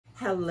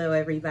Hello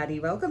everybody,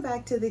 welcome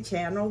back to the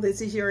channel. This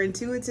is your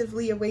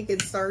intuitively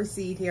awakened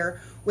starseed here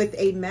with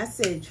a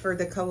message for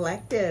the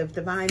collective,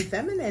 divine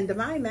feminine,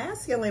 divine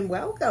masculine.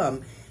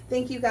 Welcome.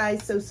 Thank you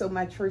guys so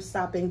much for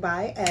stopping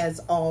by. As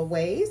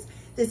always,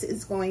 this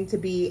is going to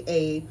be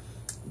a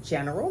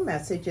general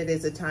message. It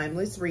is a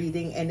timeless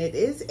reading, and it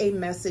is a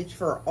message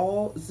for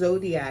all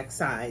zodiac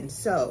signs.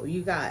 So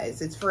you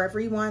guys, it's for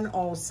everyone,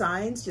 all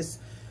signs. Just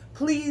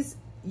please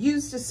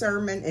use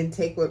discernment and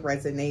take what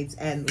resonates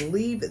and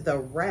leave the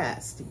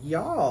rest.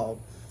 Y'all,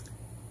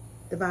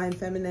 divine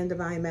feminine,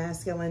 divine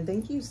masculine,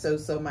 thank you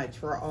so much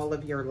for all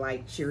of your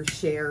likes, your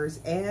shares,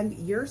 and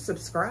your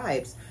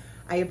subscribes.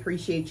 I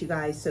appreciate you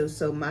guys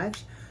so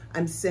much.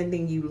 I'm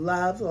sending you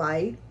love,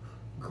 light,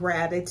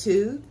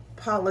 gratitude,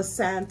 Paula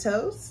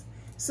Santos,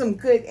 some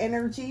good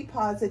energy,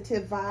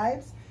 positive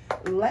vibes.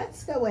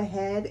 Let's go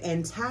ahead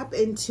and tap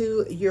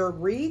into your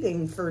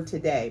reading for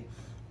today.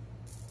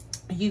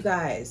 You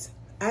guys,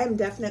 I'm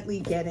definitely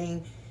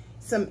getting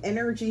some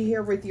energy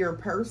here with your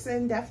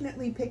person,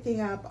 definitely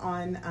picking up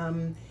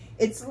on,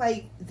 it's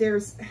like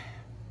it's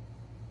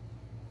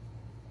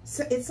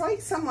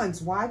like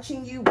someone's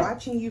watching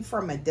you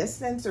from a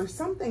distance or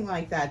something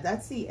like that.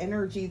 That's the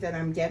energy that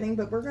I'm getting,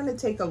 but we're going to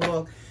take a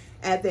look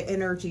at the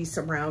energy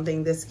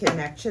surrounding this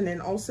connection,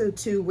 and also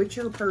too what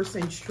your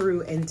person's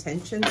true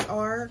intentions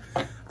are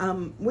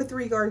with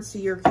regards to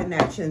your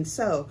connection.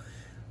 So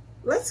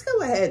let's go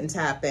ahead and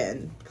tap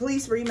in.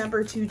 Please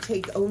remember to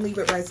take only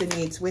what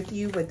resonates with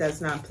you. What does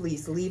not,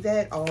 please leave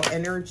it. All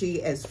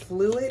energy is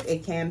fluid.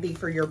 It can be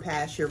for your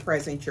past, your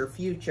present, your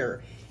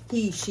future.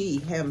 He, she,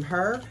 him,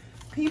 her.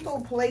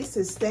 People,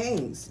 places,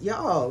 things.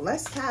 Y'all,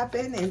 let's tap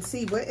in and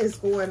see what is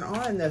going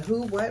on. The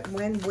who, what,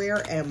 when,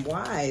 where, and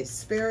why.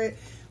 Spirit,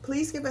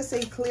 please give us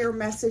a clear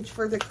message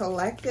for the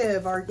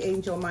collective.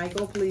 Archangel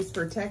Michael, please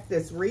protect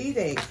this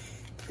reading.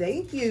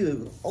 Thank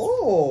you.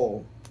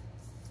 Oh,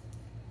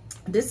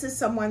 this is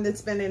someone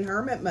that's been in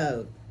hermit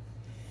mode.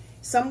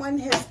 Someone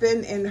has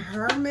been in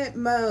hermit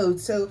mode.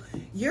 So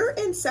you're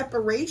in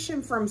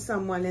separation from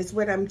someone is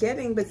what I'm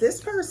getting, but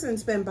this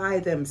person's been by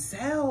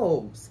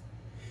themselves.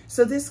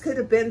 So this could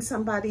have been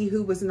somebody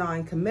who was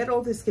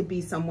non-committal. This could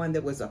be someone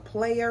that was a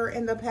player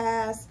in the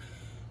past,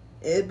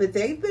 but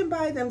they've been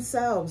by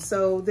themselves.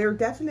 So they're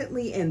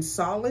definitely in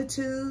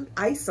solitude.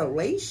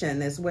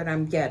 Isolation is what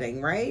I'm getting,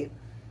 right?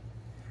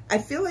 I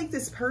feel like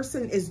this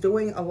person is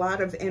doing a lot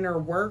of inner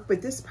work,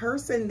 but this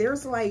person,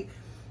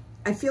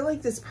 I feel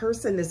like this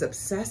person is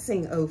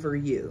obsessing over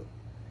you.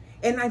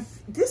 And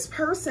this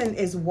person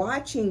is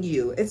watching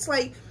you. It's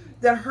like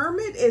the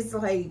hermit is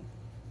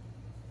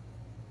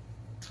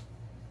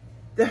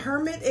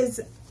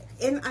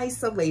in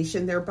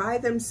isolation. They're by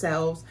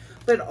themselves,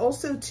 but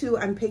also too,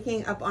 I'm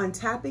picking up on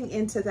tapping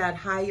into that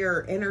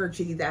higher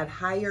energy, that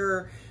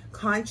higher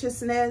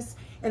consciousness.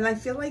 And I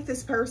feel like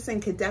this person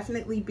could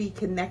definitely be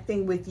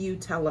connecting with you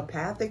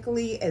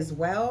telepathically as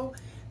well.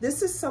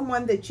 This is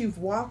someone that you've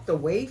walked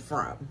away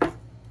from.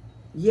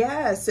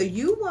 Yeah, so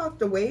you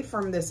walked away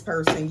from this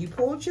person. You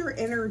pulled your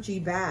energy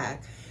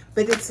back.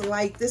 But it's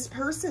like this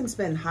person's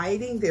been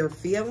hiding their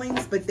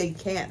feelings, but they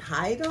can't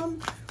hide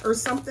them or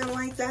something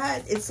like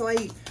that. It's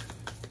like,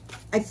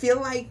 I feel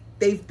like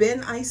they've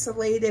been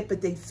isolated,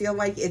 but they feel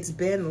like it's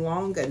been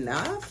long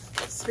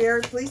enough.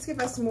 Spirit, please give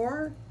us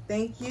more.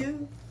 Thank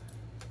you.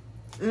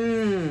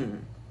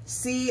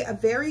 See, a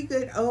very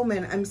good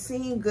omen. I'm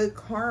seeing good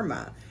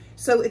karma.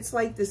 So it's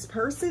like this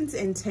person's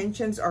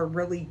intentions are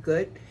really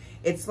good.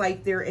 It's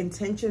like their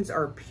intentions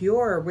are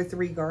pure with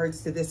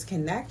regards to this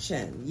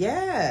connection.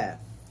 Yeah.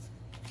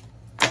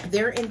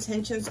 Their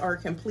intentions are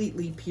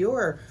completely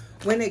pure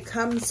when it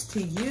comes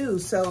to you.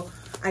 So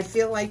I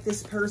feel like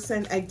this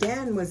person,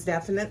 again, was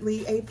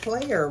definitely a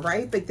player,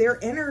 right? But their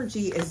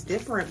energy is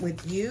different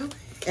with you.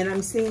 And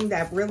I'm seeing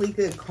that really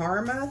good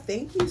karma.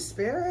 Thank you,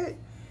 Spirit.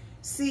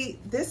 See,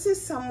 this is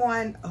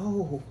someone,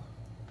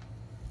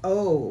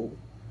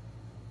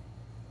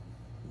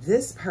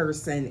 this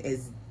person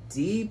is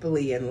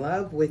deeply in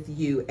love with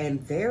you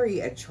and very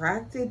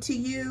attracted to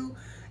you.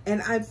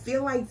 And I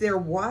feel like they're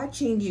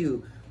watching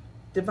you.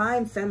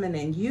 Divine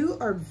feminine, you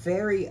are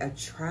very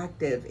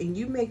attractive and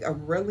you make a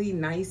really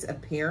nice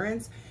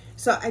appearance.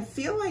 So I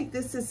feel like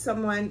this is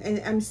someone,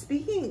 and I'm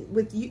speaking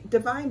with you,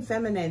 divine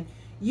feminine,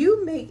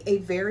 you make a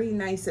very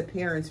nice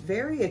appearance,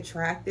 very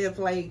attractive,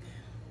 like,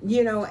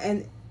 you know,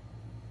 and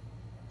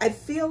I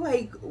feel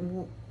like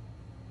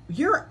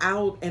you're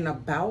out and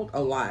about a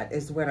lot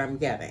is what I'm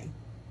getting,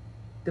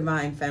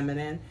 divine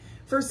feminine,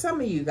 for some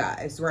of you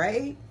guys,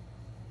 right?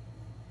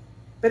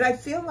 But I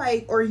feel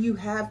like, or you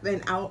have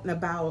been out and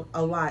about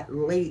a lot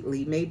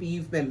lately. Maybe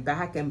you've been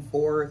back and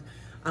forth,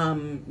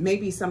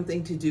 maybe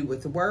something to do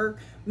with work.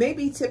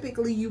 Maybe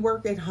typically you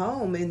work at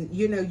home and,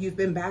 you know, you've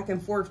been back and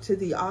forth to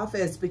the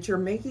office, but you're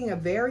making a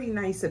very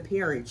nice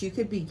appearance. You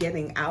could be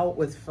getting out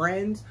with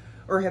friends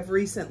or have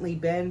recently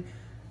been,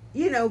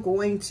 you know,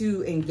 going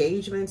to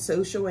engagements,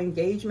 social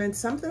engagements,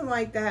 something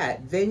like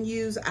that.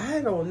 Venues,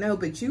 I don't know,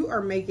 but you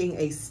are making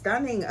a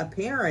stunning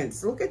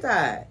appearance. Look at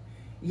that.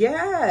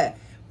 Yeah.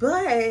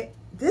 But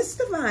this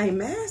divine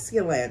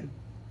masculine,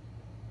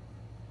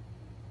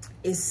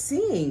 is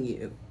seeing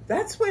you.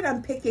 That's what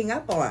I'm picking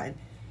up on.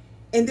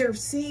 And they're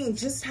seeing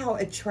just how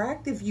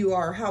attractive you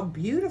are, how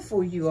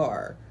beautiful you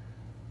are.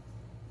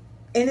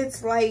 And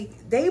it's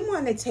like they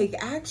want to take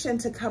action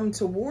to come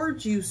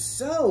towards you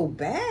so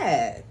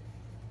bad.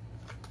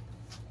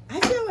 I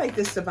feel like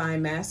this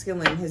divine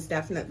masculine has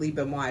definitely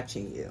been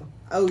watching you.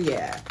 Oh,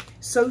 yeah.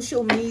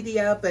 Social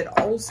media, but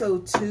also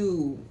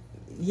too,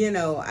 you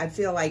know, I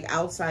feel like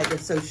outside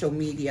of social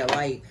media,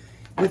 like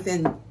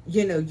within,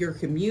 you know, your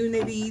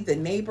community, the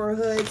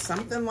neighborhood,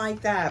 something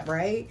like that,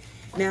 right?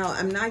 Now,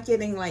 I'm not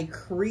getting like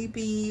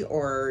creepy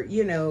or,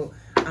 you know,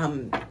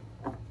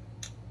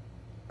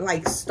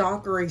 like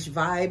stalkerish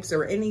vibes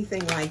or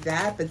anything like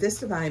that, but this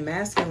divine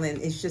masculine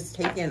is just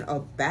taken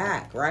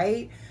aback,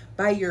 right,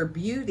 by your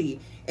beauty.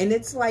 And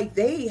it's like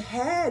they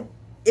had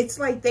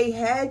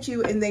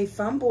you and they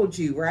fumbled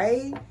you,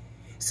 right?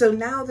 So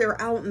now they're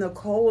out in the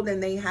cold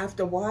and they have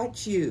to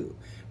watch you.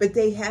 But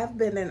they have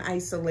been in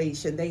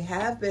isolation. They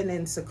have been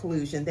in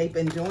seclusion. They've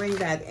been doing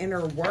that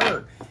inner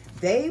work.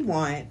 They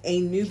want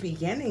a new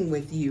beginning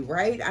with you,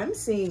 right? I'm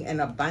seeing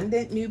an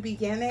abundant new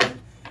beginning.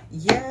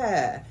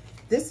 Yeah.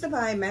 This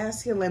divine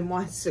masculine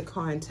wants to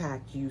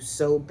contact you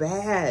so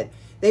bad.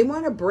 They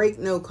want to break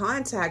no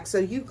contact. So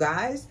you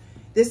guys,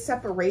 this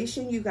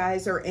separation, you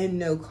guys are in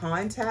no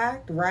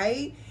contact,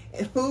 right?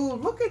 Ooh,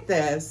 look at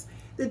this.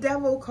 The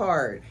Devil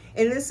card.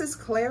 And this is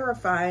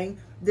clarifying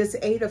this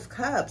 8 of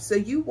Cups. So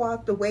you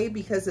walked away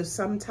because of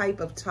some type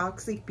of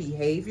toxic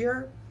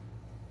behavior.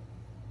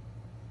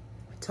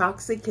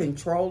 Toxic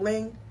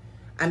controlling.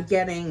 I'm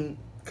getting,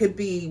 could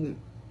be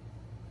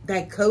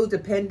that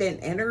codependent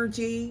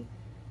energy.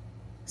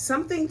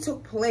 Something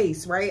took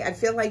place, right? I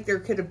feel like there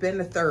could have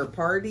been a third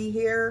party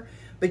here,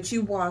 but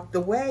you walked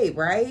away,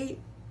 right?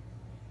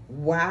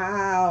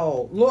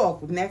 Wow.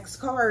 Look, next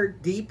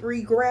card, deep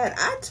regret.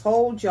 I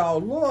told y'all,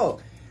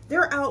 look,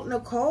 they're out in the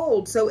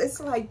cold. So it's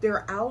like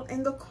they're out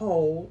in the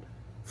cold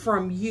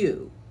from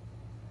you.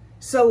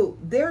 So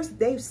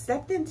they've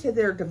stepped into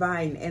their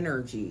divine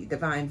energy,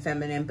 divine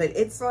feminine, but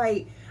it's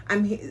like,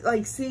 I'm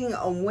like seeing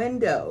a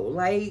window,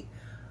 like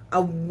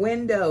a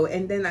window,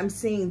 and then I'm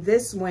seeing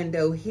this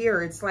window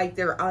here. It's like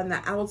they're on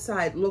the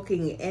outside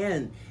looking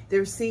in.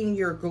 They're seeing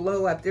your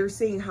glow up. They're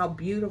seeing how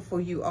beautiful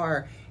you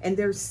are, and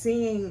they're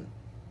seeing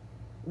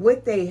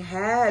what they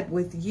had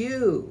with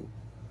you.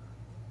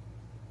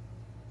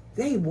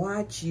 They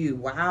watch you.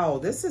 Wow,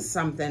 this is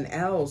something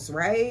else,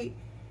 right?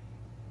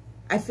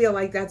 I feel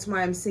like that's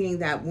why I'm seeing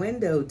that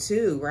window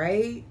too,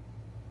 right?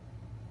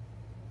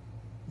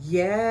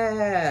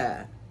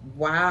 Yeah.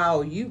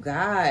 Wow, you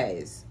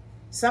guys.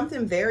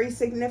 Something very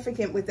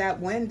significant with that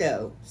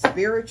window.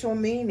 Spiritual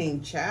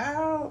meaning,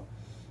 child.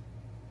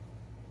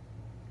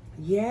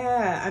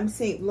 Yeah, I'm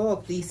seeing,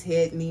 look, these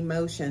hidden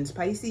emotions.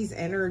 Pisces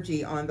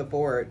energy on the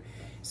board.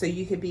 So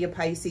you could be a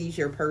Pisces.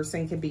 Your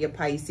person could be a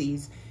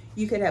Pisces.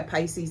 You could have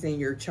Pisces in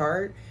your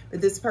chart. But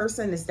this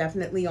person is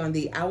definitely on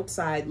the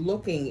outside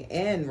looking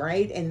in,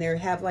 right? And they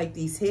have like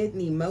these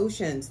hidden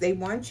emotions. They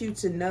want you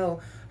to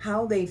know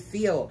how they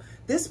feel.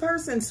 This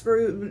person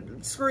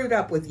screwed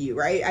up with you,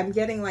 right? I'm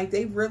getting like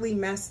they really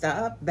messed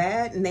up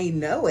bad and they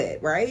know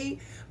it, right?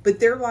 But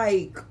they're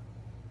like,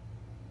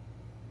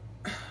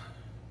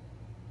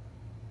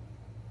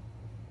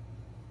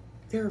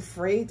 they're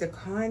afraid to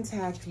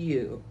contact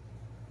you.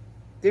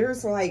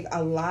 There's like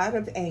a lot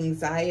of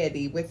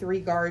anxiety with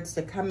regards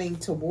to coming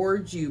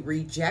towards you.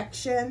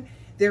 Rejection.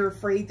 They're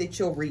afraid that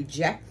you'll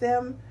reject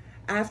them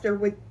after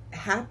what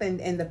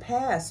happened in the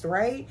past,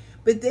 right?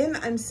 But then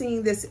I'm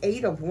seeing this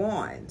 8 of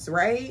Wands,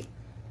 right?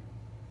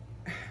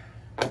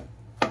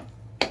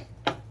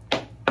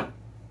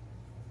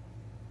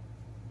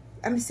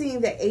 I'm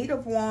seeing the 8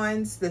 of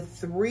Wands, the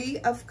 3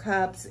 of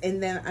Cups,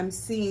 and then I'm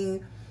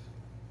seeing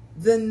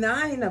the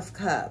 9 of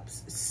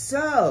Cups.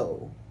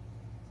 So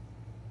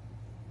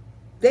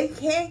they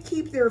can't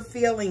keep their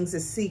feelings a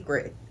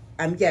secret,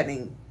 I'm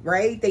getting,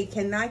 right? They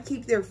cannot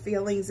keep their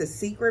feelings a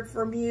secret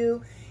from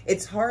you.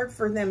 It's hard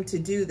for them to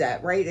do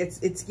that, right?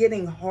 It's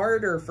getting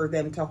harder for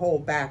them to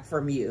hold back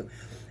from you.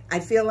 I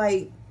feel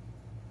like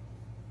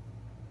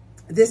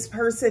this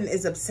person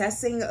is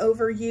obsessing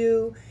over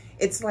you.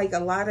 It's like a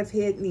lot of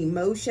hidden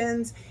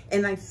emotions.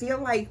 And I feel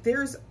like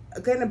there's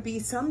going to be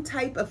some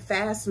type of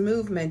fast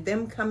movement,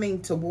 them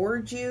coming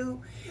towards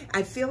you.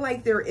 I feel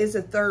like there is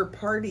a third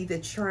party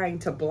that's trying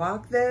to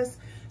block this.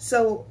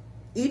 So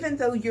even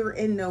though you're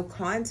in no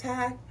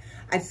contact,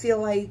 I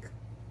feel like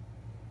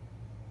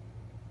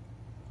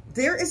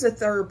there is a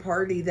third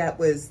party that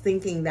was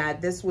thinking that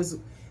this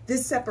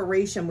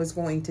separation was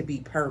going to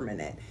be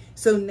permanent.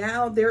 So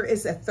now there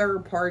is a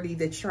third party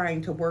that's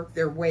trying to work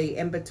their way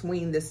in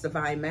between this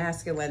divine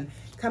masculine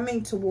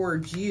coming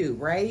towards you,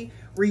 right?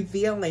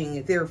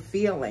 Revealing their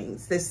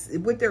feelings,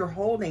 what they're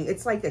holding.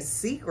 It's like a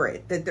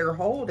secret that they're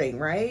holding,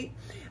 right?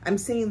 I'm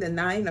seeing the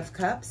 9 of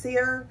Cups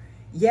here.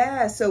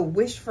 Yeah, so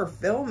wish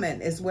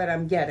fulfillment is what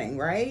I'm getting,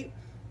 right?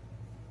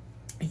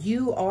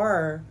 You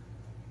are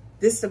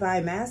This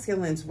divine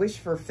masculine's wish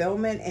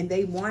fulfillment, and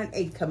they want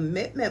a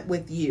commitment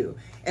with you.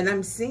 And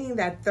I'm seeing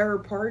that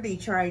third party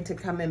trying to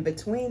come in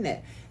between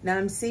it. Now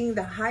I'm seeing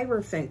the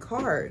Hierophant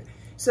card.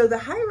 So the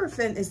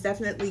Hierophant is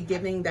definitely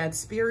giving that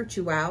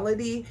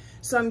spirituality.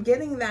 So I'm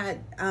getting that,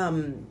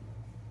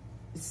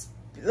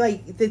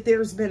 like that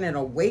there's been an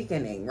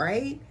awakening,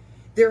 right?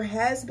 There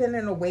has been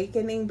an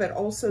awakening, but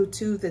also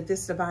too that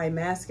this divine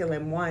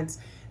masculine wants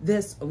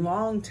this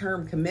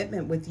long-term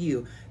commitment with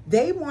you.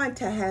 They want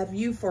to have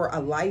you for a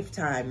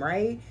lifetime,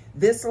 right?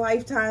 This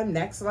lifetime,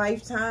 next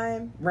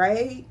lifetime,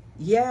 right?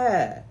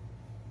 Yeah.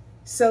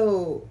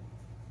 So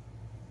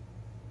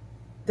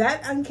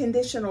that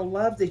unconditional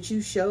love that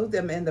you showed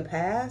them in the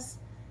past,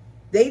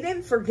 they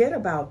didn't forget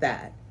about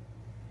that.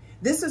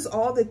 This is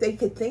all that they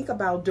could think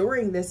about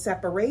during this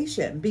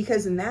separation,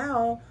 because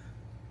now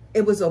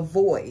it was a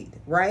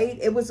void, right?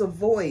 It was a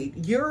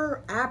void.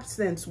 Your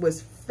absence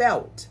was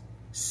felt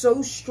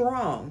so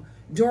strong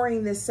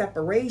during this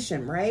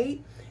separation,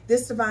 right?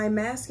 This divine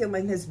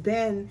masculine has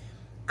been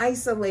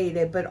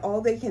isolated, but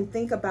all they can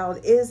think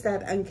about is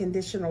that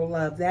unconditional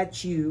love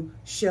that you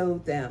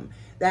showed them.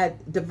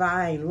 That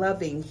divine,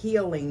 loving,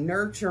 healing,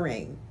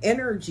 nurturing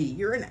energy.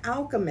 You're an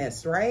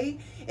alchemist, right?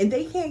 And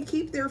they can't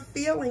keep their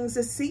feelings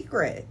a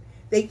secret.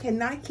 They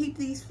cannot keep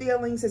these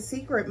feelings a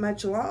secret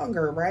much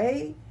longer,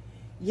 right?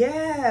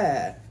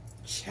 Yeah.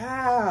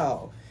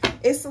 Ciao.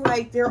 It's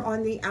like they're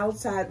on the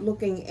outside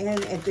looking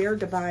in at their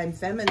divine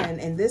feminine.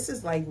 And this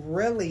is like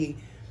really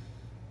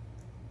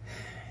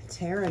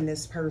tearing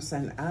this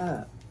person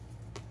up.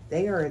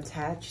 They are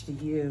attached to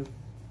you.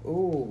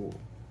 Ooh.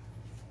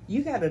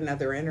 You got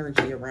another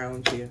energy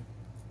around you.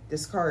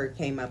 This card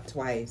came up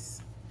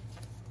twice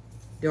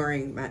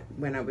during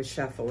when I was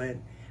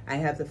shuffling. I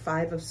have the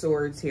Five of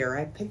Swords here.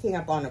 I'm picking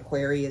up on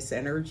Aquarius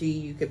energy.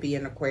 You could be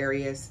an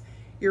Aquarius.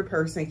 Your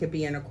person could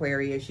be an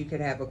Aquarius. You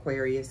could have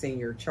Aquarius in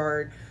your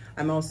chart.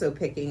 I'm also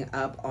picking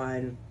up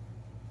on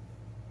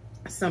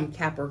some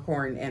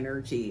Capricorn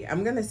energy.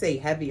 I'm going to say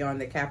heavy on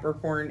the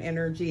Capricorn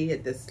energy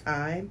at this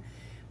time.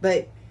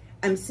 But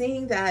I'm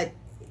seeing that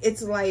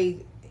it's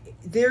like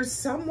there's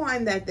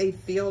someone that they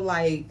feel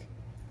like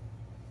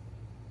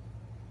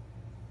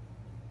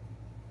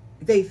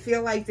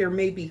there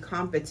may be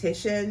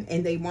competition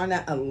and they want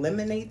to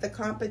eliminate the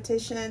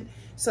competition.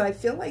 So I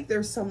feel like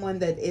there's someone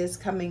that is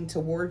coming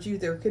towards you.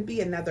 There could be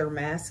another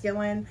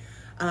masculine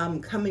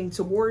coming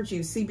towards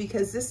you. See,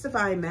 because this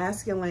divine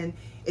masculine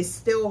is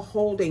still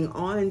holding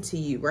on to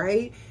you,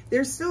 right?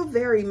 They're still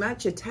very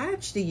much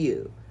attached to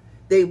you.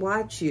 They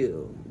watch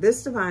you.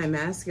 This divine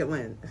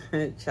masculine,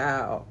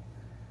 child.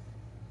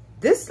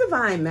 This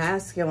divine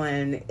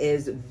masculine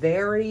is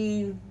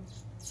very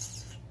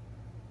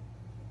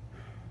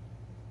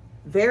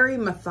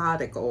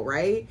methodical,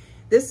 right?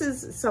 This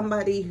is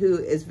somebody who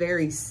is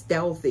very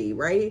stealthy,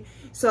 right?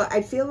 So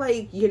I feel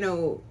like, you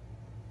know,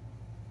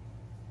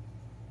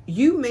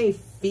 you may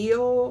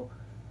feel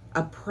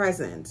a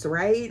presence,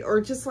 right?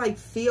 Or just like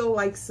feel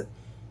like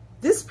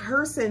this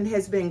person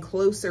has been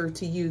closer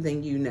to you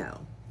than you know,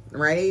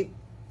 right?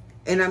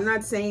 And I'm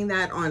not saying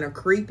that on a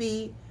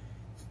creepy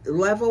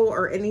level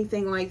or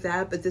anything like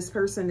that, but this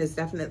person has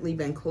definitely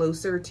been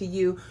closer to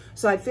you.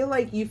 So I feel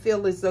like you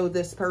feel as though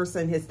this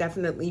person has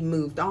definitely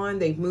moved on.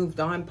 They've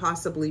moved on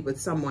possibly with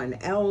someone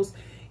else.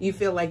 You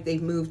feel like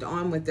they've moved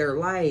on with their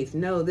life.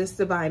 No, this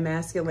divine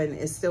masculine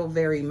is still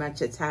very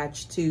much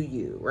attached to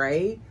you,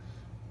 right?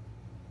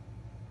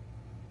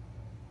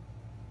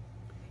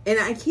 And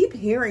I keep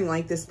hearing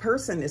like this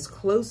person is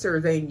closer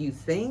than you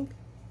think.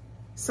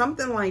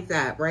 Something like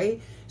that,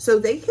 right? So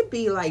they could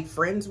be like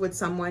friends with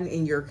someone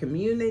in your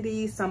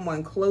community,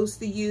 someone close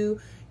to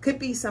you. Could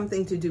be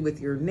something to do with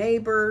your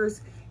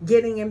neighbors,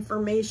 getting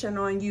information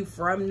on you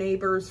from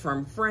neighbors,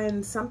 from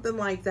friends, something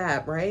like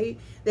that, right?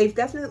 They've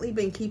definitely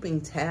been keeping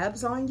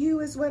tabs on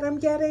you is what I'm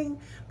getting.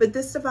 But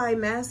this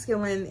divine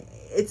masculine,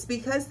 it's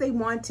because they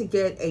want to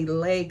get a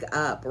leg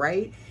up,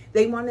 right?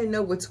 They want to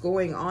know what's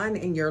going on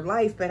in your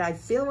life, but I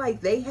feel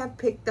like they have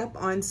picked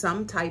up on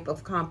some type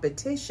of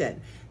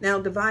competition. Now,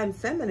 divine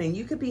feminine,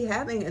 you could be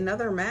having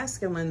another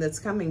masculine that's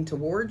coming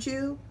towards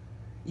you.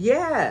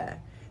 Yeah,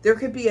 there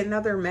could be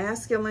another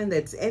masculine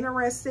that's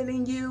interested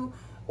in you,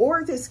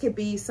 or this could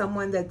be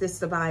someone that this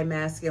divine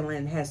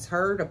masculine has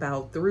heard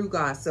about through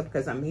gossip,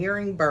 because I'm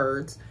hearing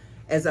birds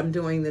as I'm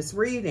doing this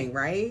reading,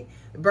 right?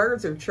 The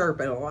birds are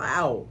chirping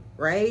loud,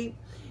 right?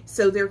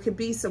 So there could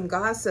be some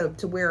gossip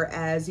to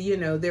whereas, you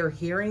know, they're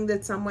hearing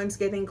that someone's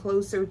getting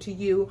closer to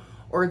you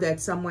or that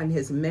someone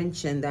has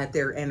mentioned that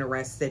they're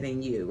interested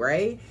in you,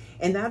 right?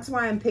 And that's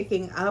why I'm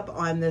picking up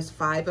on this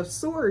Five of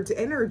Swords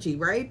energy,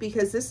 right?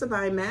 Because this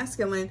divine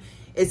masculine,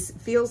 it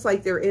feels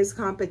like there is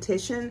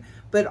competition,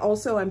 but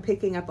also I'm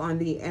picking up on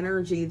the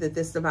energy that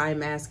this divine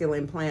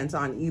masculine plans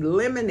on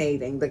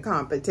eliminating the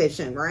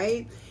competition,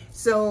 right?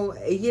 So,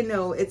 you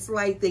know, it's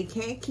like they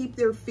can't keep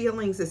their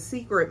feelings a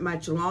secret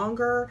much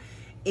longer.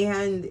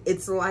 And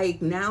it's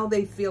like now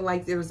they feel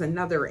like there's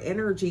another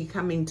energy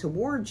coming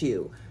towards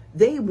you.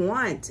 They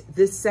want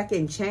this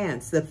second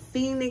chance, the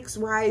phoenix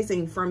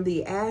rising from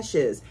the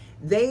ashes.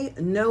 They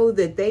know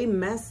that they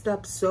messed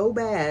up so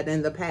bad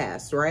in the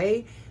past,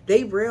 right?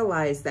 They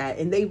realize that,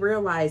 and they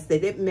realize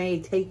that it may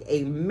take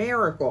a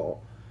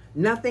miracle,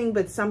 nothing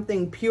but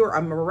something pure,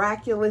 a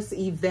miraculous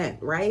event,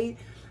 right?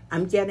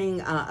 I'm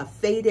getting a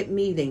fated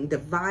meeting,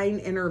 divine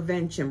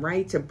intervention,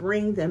 right? To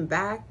bring them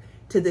back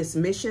to this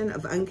mission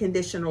of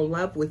unconditional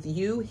love with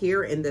you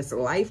here in this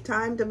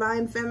lifetime,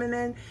 Divine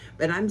Feminine.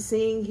 But I'm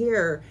seeing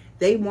here,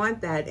 they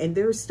want that, and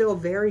they're still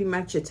very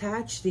much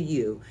attached to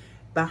you.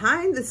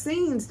 Behind the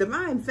scenes,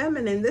 Divine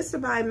Feminine, this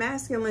Divine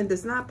Masculine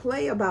does not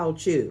play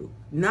about you.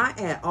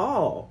 Not at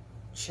all.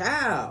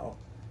 Ciao.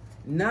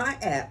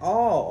 Not at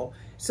all.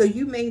 So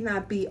you may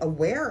not be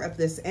aware of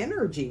this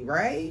energy,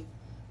 right?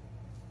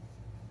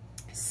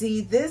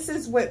 See, this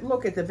is what,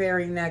 look at the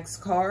very next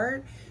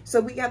card. So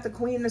we got the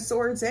Queen of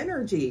Swords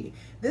energy.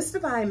 This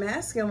Divine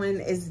Masculine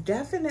is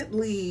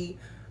definitely,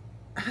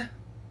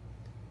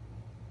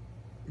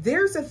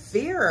 there's a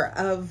fear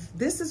of,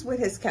 this is what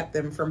has kept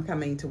them from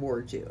coming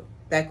towards you.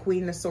 That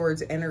Queen of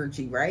Swords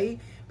energy, right?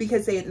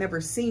 Because they had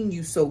never seen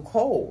you so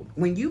cold.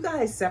 When you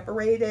guys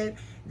separated,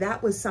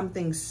 that was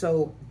something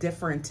so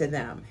different to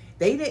them.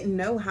 They didn't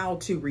know how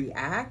to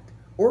react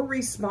or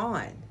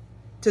respond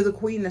to the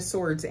Queen of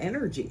Swords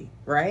energy,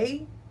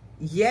 right?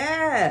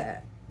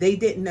 Yeah, they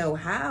didn't know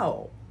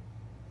how.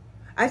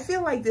 I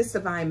feel like this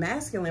Divine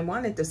Masculine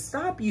wanted to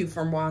stop you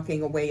from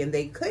walking away, and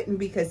they couldn't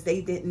because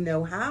they didn't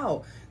know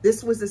how.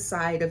 This was a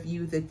side of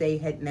you that they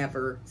had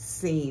never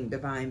seen,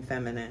 Divine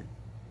Feminine.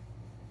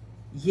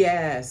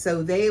 Yeah,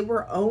 so they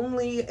were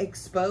only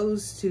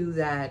exposed to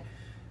that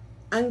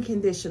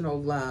unconditional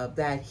love,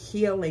 that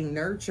healing,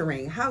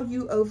 nurturing, how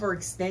you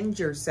overextend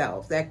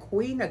yourself, that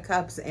Queen of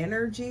Cups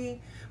energy.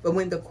 But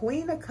when the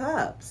Queen of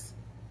Cups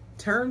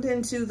turned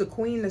into the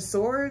Queen of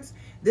Swords,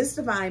 this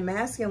Divine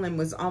Masculine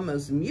was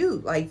almost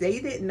mute. Like they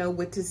didn't know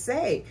what to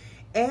say.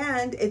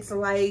 And it's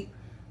like,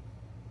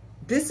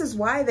 this is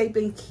why they've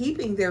been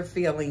keeping their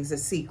feelings a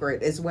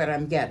secret, is what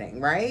I'm getting,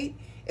 right?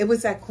 It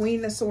was that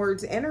Queen of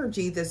Swords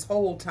energy this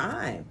whole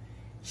time.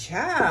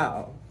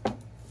 Ciao.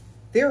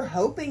 They're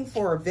hoping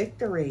for a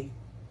victory.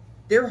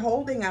 They're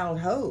holding out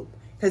hope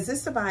because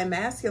this Divine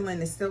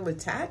Masculine is still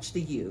attached to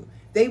you.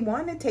 They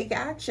want to take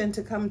action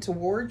to come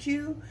towards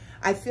you.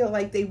 I feel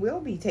like they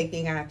will be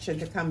taking action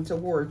to come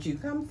towards you.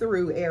 Come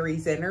through,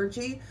 Aries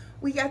energy.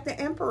 We got the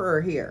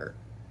Emperor here.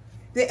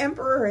 The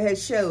Emperor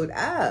has showed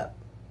up.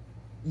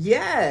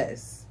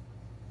 Yes.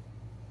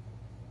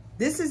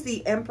 This is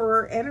the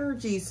Emperor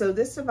energy. So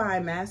this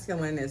Divine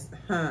Masculine is,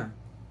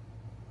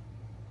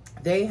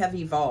 they have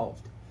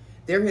evolved.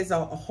 There is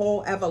a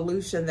whole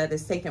evolution that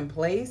has taken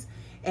place.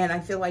 And I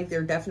feel like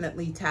they're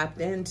definitely tapped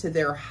into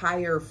their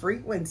higher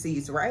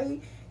frequencies,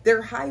 right?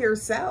 Their higher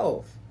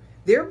self.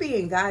 They're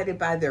being guided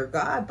by their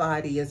God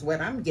body is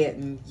what I'm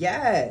getting.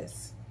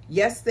 Yes.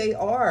 Yes, they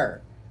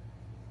are.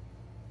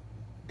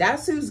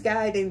 That's who's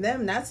guiding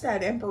them. That's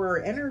that Emperor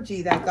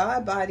energy, that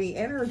God body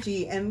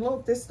energy. And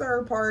look, this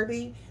third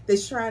party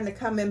that's trying to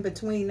come in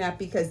between that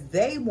because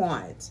they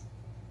want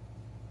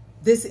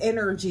this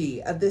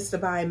energy of this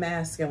Divine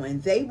Masculine.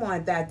 They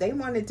want that. They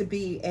wanted to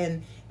be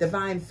in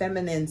Divine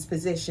Feminine's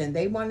position.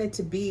 They wanted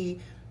to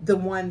be the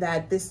one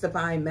that this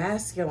Divine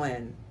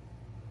Masculine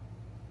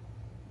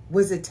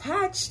was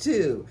attached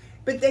to.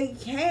 But they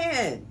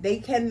can't. They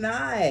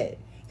cannot.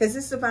 Because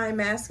this Divine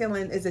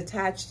Masculine is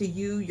attached to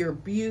you, your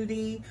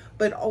beauty,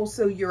 but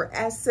also your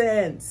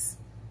essence.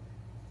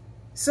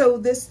 So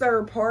this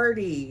third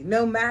party,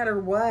 no matter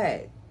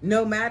what,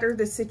 no matter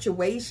the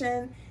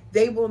situation,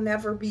 they will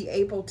never be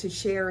able to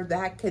share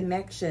that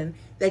connection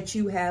that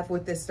you have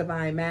with this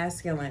Divine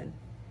Masculine.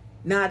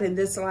 Not in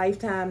this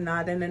lifetime,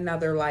 not in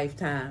another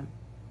lifetime.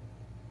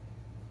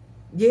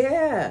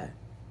 Yeah.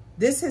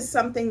 This is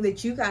something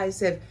that you guys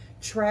have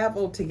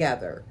traveled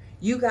together.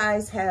 You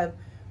guys have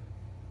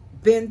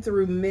been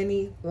through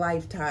many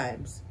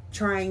lifetimes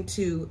trying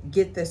to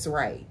get this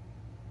right.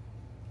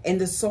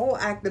 And the soul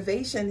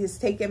activation has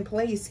taken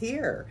place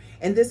here.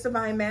 And this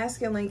Divine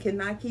Masculine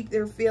cannot keep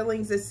their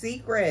feelings a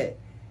secret.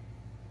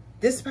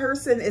 This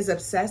person is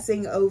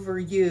obsessing over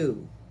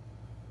you.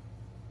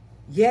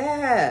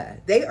 Yeah,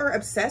 they are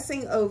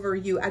obsessing over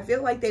you. I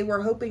feel like they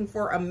were hoping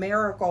for a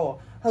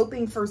miracle,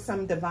 hoping for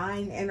some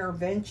divine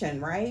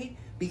intervention, right?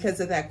 Because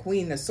of that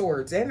Queen of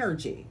Swords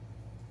energy.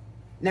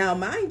 Now,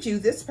 mind you,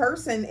 this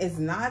person is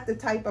not the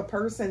type of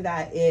person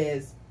that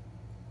is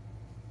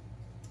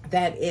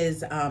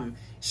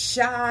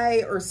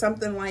shy or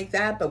something like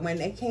that. But when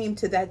it came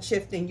to that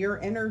shift in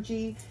your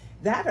energy,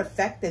 that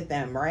affected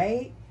them,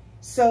 right?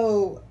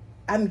 So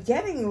I'm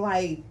getting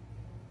like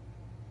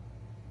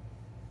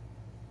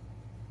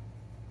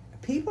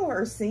people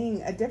are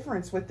seeing a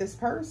difference with this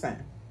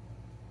person.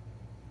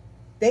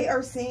 They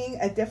are seeing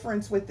a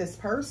difference with this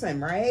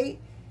person, right?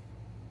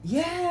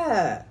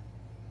 Yeah.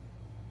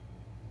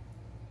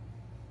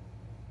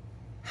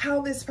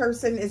 How this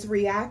person is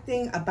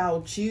reacting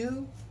about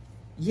you.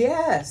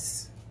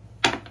 Yes.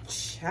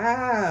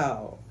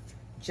 Ciao.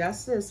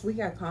 Justice. We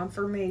got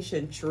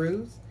confirmation.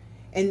 Truth.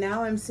 And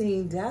now I'm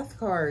seeing death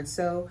cards.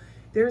 So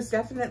there's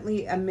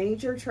definitely a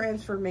major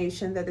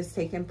transformation that has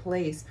taken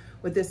place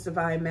with this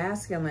divine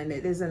masculine.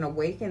 It is an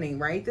awakening,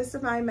 right? This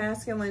divine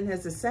masculine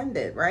has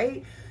ascended,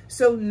 right?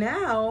 So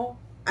now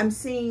I'm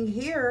seeing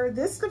here,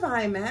 this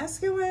divine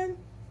masculine,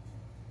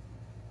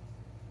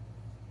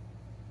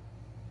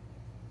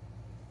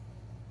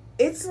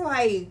 it's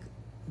like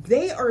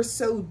they are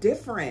so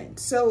different.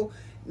 So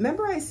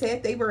remember I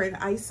said they were in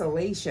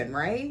isolation,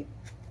 right?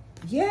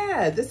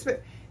 Yeah,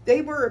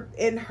 they were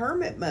in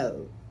hermit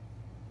mode.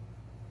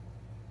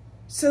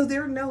 So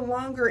they're no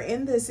longer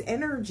in this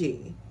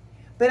energy.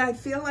 But I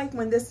feel like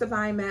when this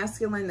divine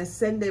masculine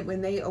ascended,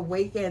 when they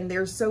awakened,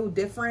 they're so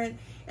different.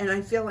 And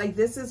I feel like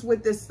this is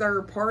what this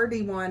third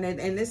party wanted.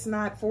 And it's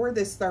not for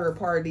this third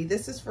party.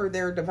 This is for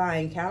their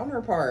divine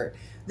counterpart.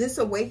 This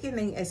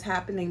awakening is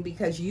happening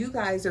because you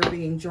guys are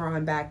being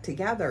drawn back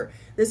together.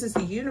 This is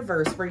the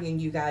universe bringing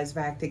you guys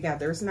back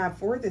together. It's not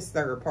for this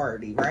third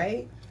party,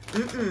 right?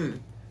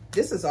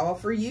 This is all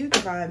for you,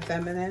 divine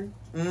feminine.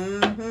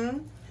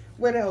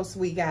 What else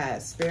we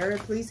got? Spirit,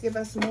 please give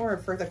us more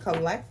for the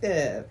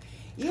collective.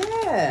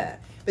 Yeah,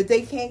 but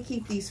they can't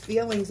keep these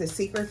feelings a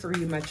secret for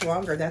you much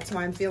longer. That's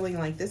why I'm feeling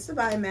like this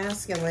divine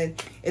masculine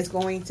is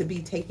going to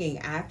be taking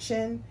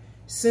action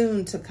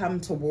soon to come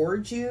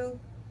towards you.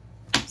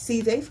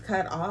 See, they've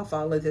cut off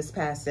all of this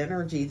past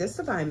energy. This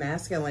divine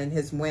masculine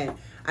has went,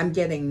 I'm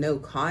getting no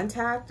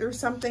contact or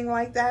something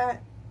like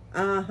that.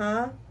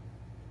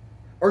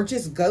 Or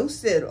just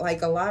ghosted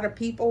like a lot of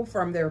people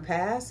from their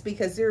past,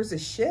 because there's a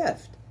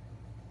shift.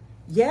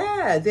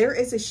 Yeah, there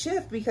is a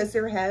shift because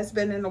there has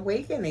been an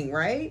awakening,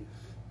 right?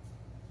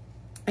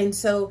 And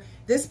so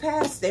this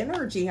past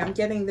energy, I'm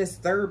getting this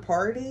third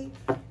party.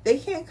 They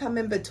can't come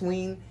in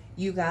between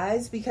you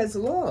guys because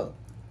look,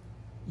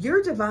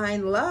 your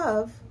divine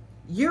love,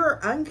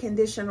 your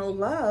unconditional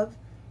love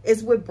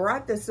is what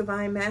brought this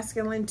divine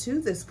masculine to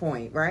this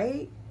point,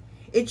 right?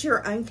 It's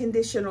your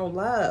unconditional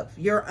love,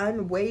 your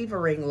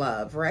unwavering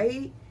love,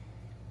 right?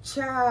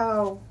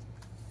 Ciao.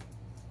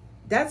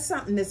 That's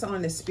something that's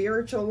on the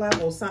spiritual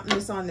level, something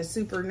that's on the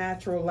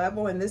supernatural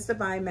level. And this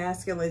divine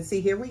masculine,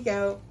 see, here we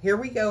go. Here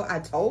we go. I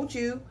told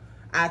you.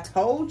 I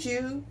told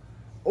you.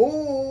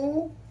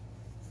 Oh.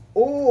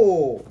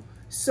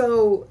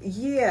 So,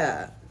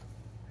 yeah.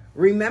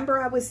 Remember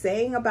I was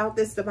saying about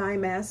this divine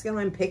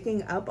masculine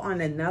picking up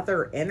on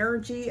another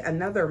energy,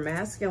 another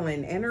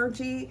masculine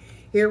energy?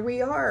 Here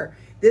we are.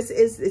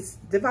 This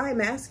divine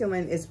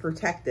masculine is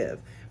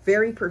protective,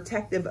 very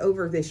protective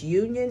over this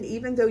union.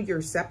 Even though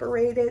you're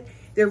separated,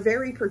 they're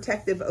very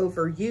protective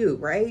over you,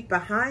 right?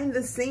 Behind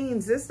the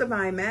scenes, this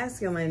divine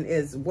masculine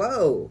is,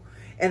 whoa.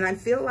 And I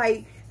feel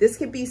like this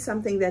could be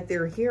something that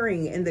they're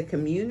hearing in the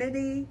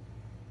community,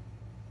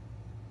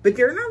 but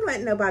they're not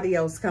letting nobody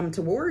else come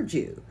towards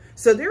you.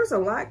 So there's a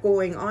lot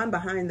going on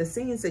behind the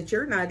scenes that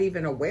you're not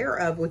even aware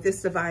of with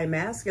this divine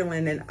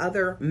masculine and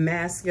other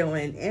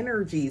masculine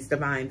energies,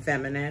 divine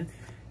feminine.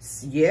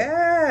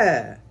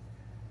 Yeah.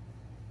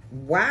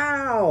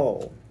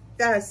 Wow.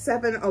 That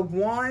 7 of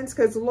Wands,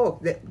 because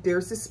look,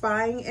 there's the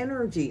spying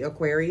energy,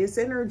 Aquarius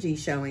energy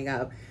showing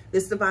up.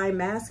 This divine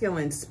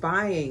masculine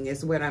spying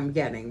is what I'm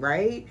getting,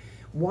 right?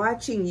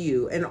 Watching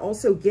you and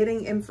also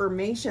getting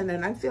information.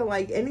 And I feel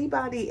like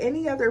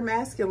any other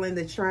masculine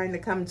that's trying to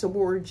come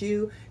towards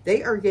you,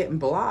 they are getting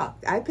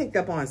blocked. I picked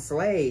up on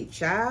Slade,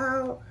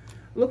 child.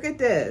 Look at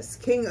this,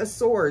 King of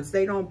Swords.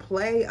 They don't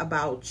play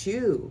about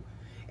you.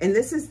 And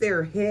this is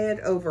their head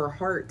over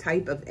heart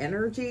type of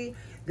energy.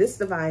 This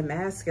divine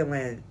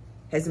masculine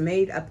has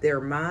made up their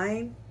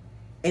mind,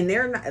 and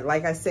they're not,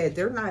 like I said,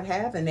 they're not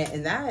having it.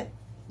 And that,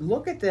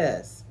 look at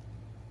this.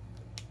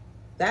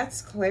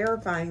 That's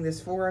clarifying this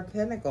 4 of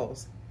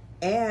Pentacles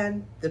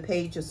and the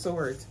Page of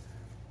Swords.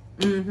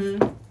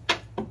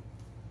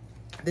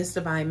 This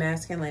divine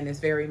masculine is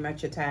very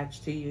much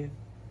attached to you.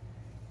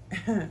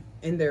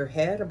 In their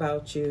head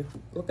about you.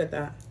 Look at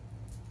that.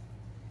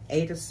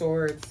 8 of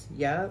Swords.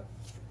 Yep.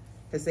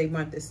 Because they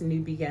want this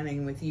new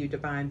beginning with you,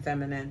 divine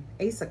feminine.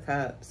 Ace of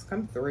Cups.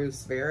 Come through,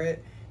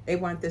 Spirit. They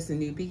want this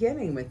new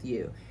beginning with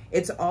you.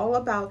 It's all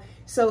about...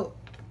 So,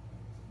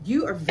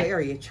 you are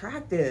very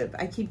attractive.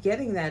 I keep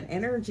getting that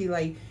energy.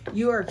 Like,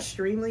 you are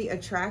extremely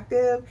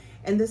attractive.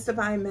 And this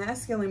divine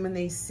masculine, when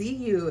they see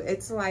you,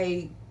 it's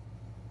like...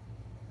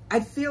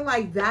 I feel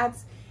like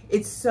that's...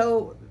 It's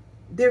so...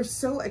 They're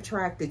so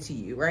attracted to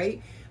you,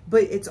 right?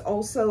 But it's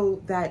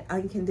also that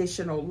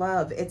unconditional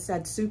love. It's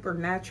that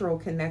supernatural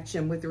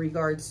connection with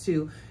regards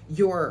to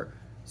your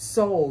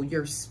soul,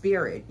 your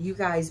spirit, you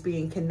guys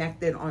being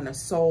connected on a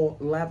soul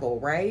level,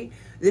 right?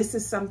 This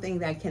is something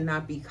that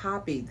cannot be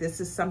copied. This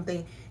is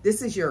something,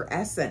 this is your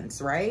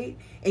essence, right?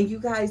 And you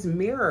guys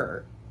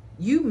mirror.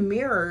 You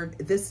mirrored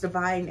this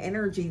divine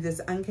energy, this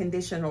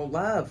unconditional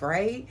love,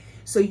 right?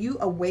 So you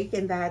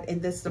awaken that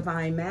in this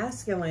divine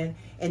masculine,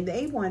 and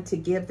they want to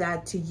give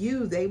that to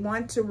you. They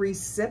want to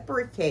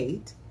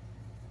reciprocate.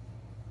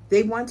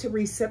 They want to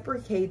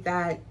reciprocate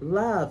that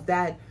love,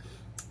 that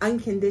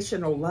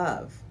unconditional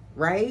love,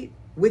 right?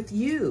 With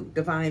you,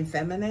 divine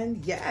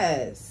feminine.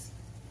 Yes.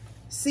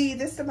 See,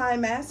 this divine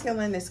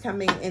masculine is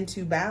coming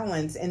into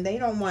balance and they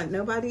don't want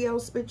nobody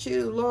else but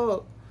you.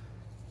 Look,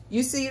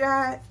 you see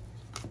that?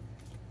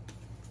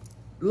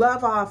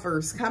 Love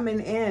offers coming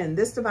in.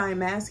 This divine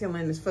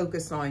masculine is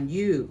focused on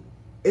you.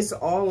 It's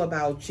all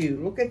about you.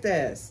 Look at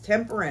this.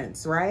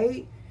 Temperance,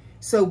 right?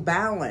 So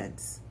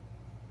balance.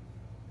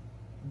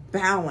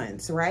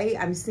 Balance, right?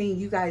 I'm seeing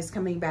you guys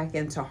coming back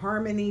into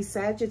harmony.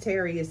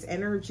 Sagittarius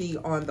energy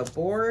on the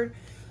board.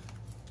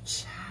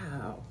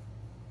 Ciao.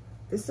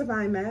 This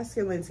divine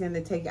masculine is going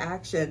to take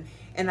action.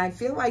 And I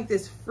feel like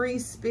this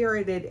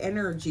free-spirited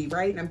energy,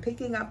 right? I'm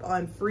picking up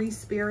on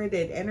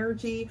free-spirited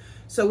energy.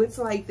 So it's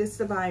like this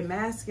divine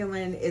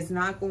masculine is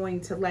not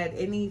going to let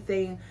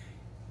anything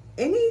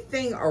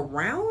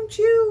around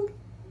you.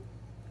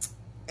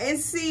 And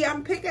see,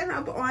 I'm picking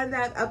up on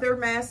that other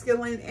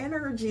masculine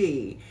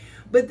energy.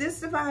 But this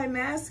divine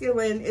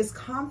masculine is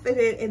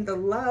confident in the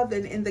love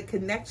and in the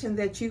connection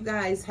that you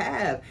guys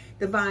have.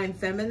 Divine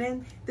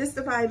feminine, this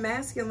divine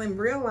masculine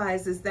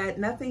realizes that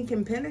nothing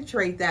can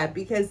penetrate that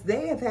because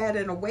they have had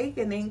an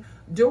awakening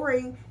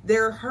during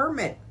their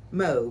hermit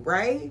mode,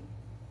 right?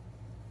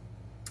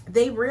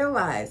 They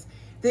realize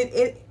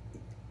that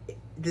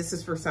this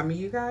is for some of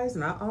you guys,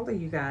 not all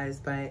of you guys,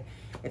 but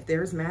if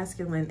there's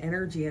masculine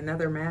energy,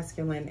 another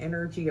masculine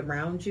energy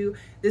around you,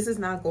 this is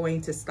not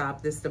going to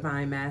stop this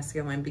divine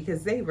masculine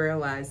because they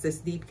realize this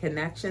deep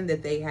connection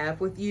that they have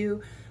with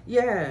you.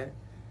 Yeah,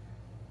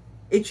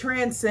 it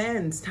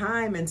transcends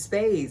time and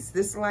space.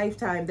 This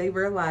lifetime, they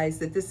realize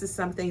that this is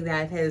something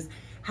that has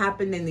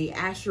happened in the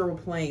astral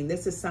plane.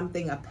 This is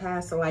something, a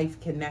past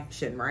life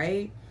connection,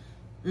 right?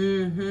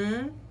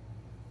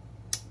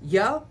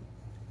 Yup.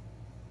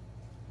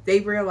 They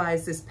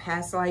realize this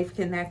past life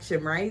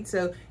connection, right?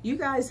 So you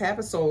guys have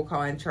a soul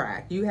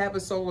contract. You have a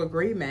soul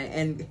agreement.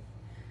 And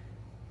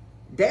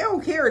they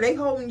don't care. They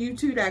holding you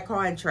to that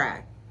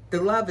contract.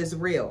 The love is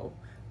real.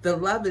 The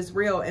love is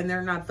real. And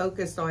they're not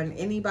focused on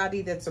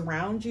anybody that's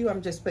around you.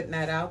 I'm just putting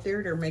that out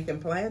there. They're making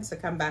plans to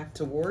come back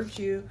towards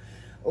you.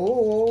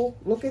 Oh,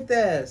 look at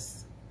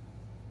this.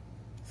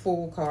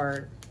 Fool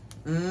card.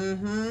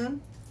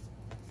 No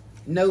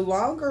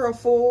longer a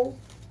fool.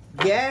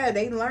 Yeah,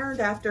 they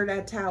learned after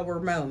that tower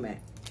moment.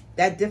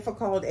 That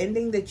difficult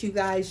ending that you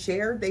guys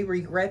shared, they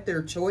regret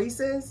their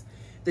choices.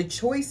 The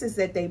choices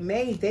that they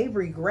made, they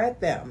regret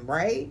them,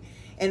 right?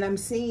 And I'm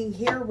seeing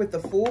here with the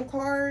Fool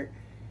card,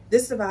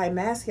 this divine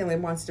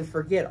masculine wants to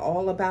forget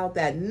all about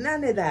that.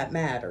 None of that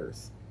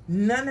matters.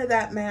 None of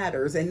that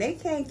matters. And they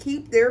can't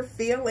keep their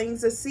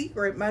feelings a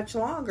secret much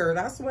longer.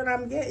 That's what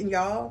I'm getting,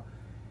 y'all.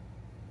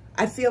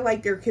 I feel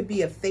like there could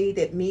be a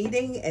fated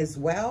meeting as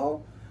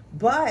well.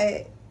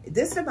 But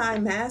this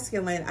divine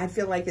masculine, I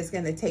feel like, is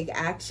going to take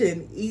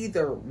action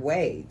either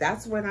way.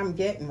 That's what I'm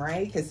getting,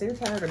 right? Because they're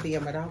tired of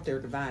being without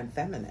their divine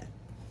feminine.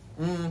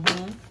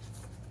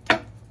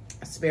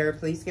 Spirit,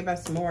 please give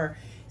us more.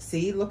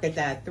 See, look at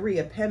that. 3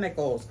 of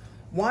Pentacles.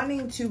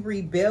 Wanting to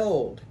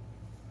rebuild.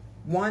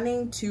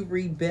 Wanting to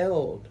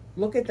rebuild.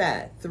 Look at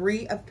that.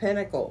 3 of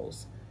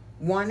Pentacles.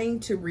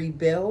 Wanting to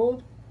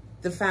rebuild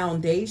the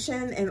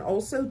foundation. And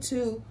also,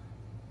 too,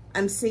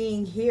 I'm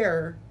seeing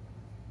here,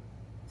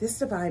 this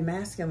divine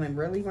masculine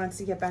really wants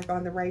to get back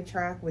on the right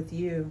track with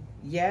you.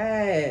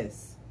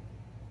 Yes.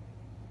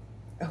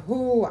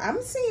 Ooh,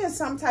 I'm seeing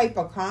some type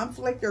of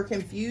conflict or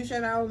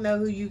confusion. I don't know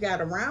who you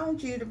got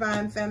around you,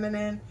 divine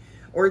feminine.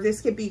 Or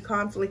this could be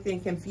conflict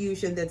and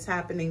confusion that's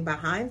happening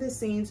behind the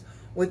scenes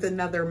with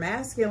another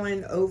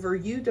masculine over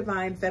you,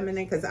 divine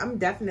feminine. Because I'm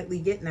definitely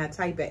getting that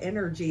type of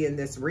energy in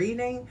this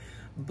reading.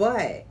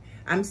 But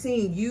I'm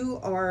seeing you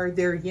are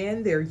their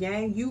yin, their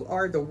yang. You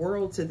are the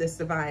world to this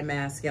divine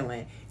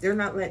masculine. They're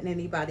not letting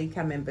anybody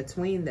come in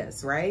between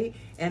this, right?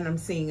 And I'm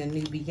seeing a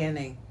new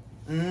beginning.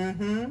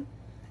 I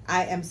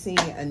am seeing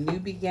a new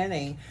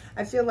beginning.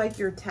 I feel like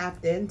you're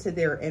tapped into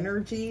their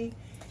energy.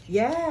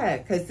 Yeah,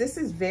 because this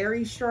is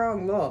very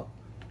strong. Look,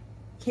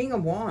 King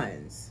of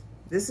Wands.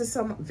 This is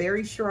some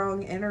very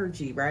strong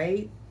energy,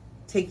 right?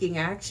 Taking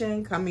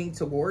action, coming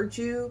towards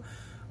you.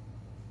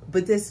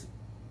 But this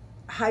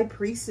High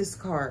Priestess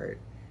card,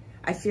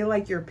 I feel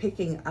like you're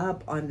picking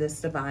up on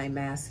this divine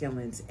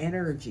masculine's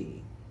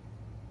energy.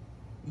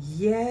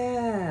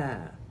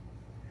 Yeah.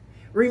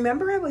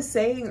 Remember I was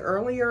saying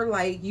earlier,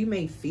 like, you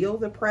may feel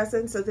the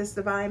presence of this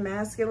divine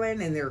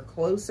masculine and they're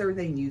closer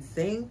than you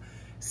think.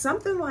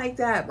 Something like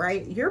that,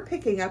 right? You're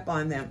picking up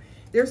on them.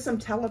 There's some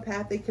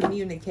telepathic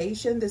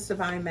communication. This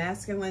divine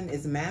masculine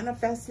is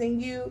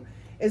manifesting you,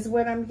 is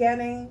what I'm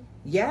getting.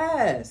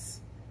 Yes.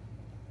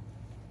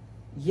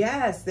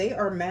 Yes, they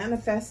are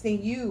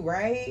manifesting you,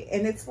 right?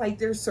 And it's like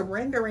they're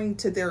surrendering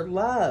to their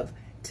love,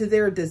 to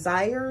their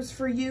desires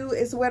for you,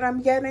 is what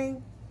I'm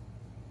getting.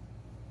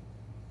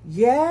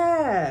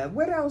 Yeah.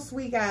 What else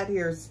we got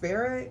here,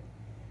 Spirit?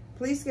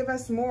 Please give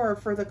us more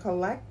for the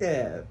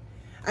collective.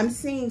 I'm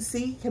seeing,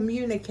 see,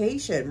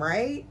 communication,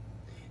 right?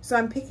 So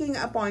I'm picking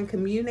up on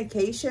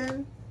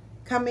communication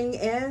coming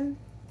in.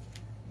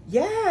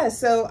 Yeah,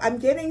 so I'm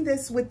getting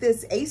this with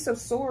this Ace of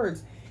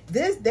Swords.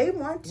 They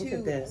want to, look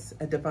at this,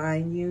 a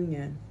divine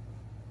union.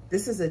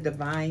 This is a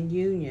divine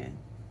union.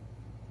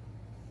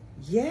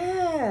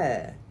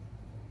 Yeah.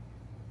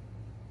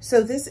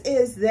 So this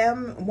is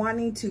them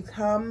wanting to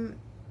come.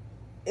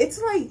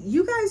 It's like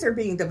you guys are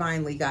being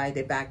divinely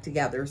guided back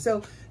together.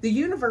 So the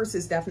universe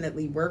is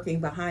definitely working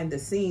behind the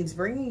scenes,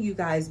 bringing you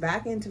guys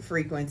back into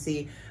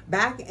frequency,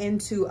 back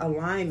into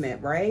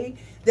alignment, right?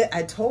 That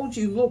I told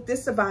you, look,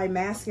 this divine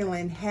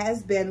masculine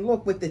has been,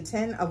 look, with the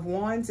 10 of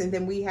Wands, and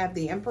then we have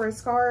the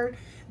Empress card.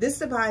 This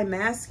divine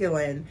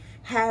masculine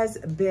has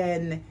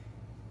been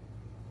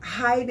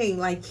hiding,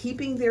 like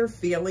keeping their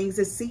feelings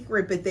a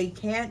secret, but they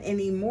can't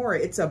anymore.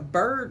 It's a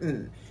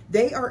burden.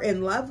 They are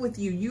in love with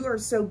you. You are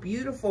so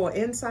beautiful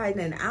inside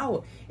and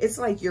out. It's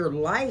like your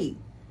light,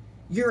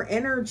 your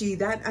energy,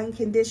 that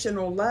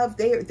unconditional love.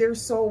 Their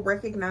soul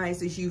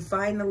recognizes you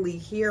finally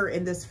here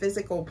in this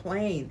physical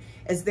plane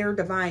as their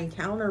divine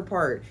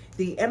counterpart.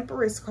 The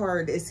Empress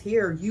card is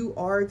here. You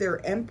are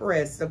their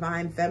Empress,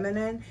 divine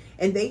feminine,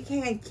 and they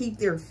can't keep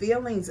their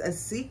feelings a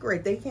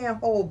secret. They can't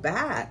hold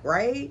back,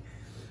 right?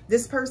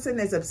 This person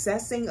is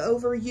obsessing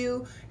over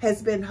you,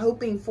 has been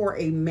hoping for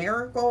a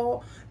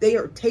miracle. They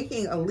are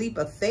taking a leap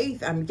of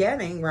faith, I'm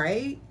getting,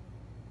 right?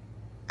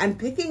 I'm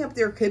picking up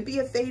there could be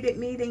a fated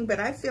meeting,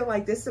 but I feel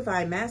like this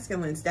divine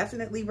masculine is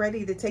definitely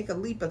ready to take a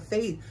leap of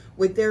faith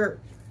with their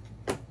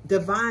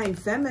divine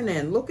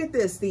feminine. Look at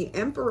this, the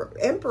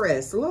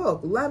Empress.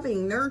 Look,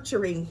 loving,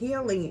 nurturing,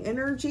 healing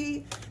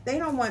energy. They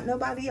don't want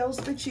nobody else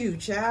but you,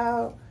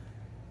 child.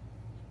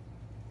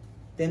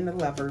 Then the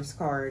Lover's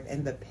card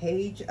and the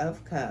Page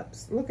of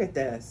Cups. Look at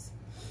this.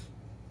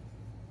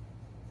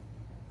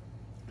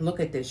 Look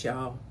at this,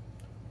 y'all.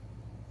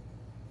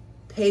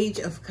 Page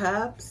of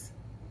Cups.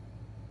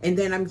 And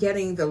then I'm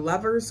getting the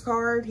Lover's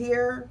card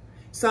here.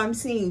 So I'm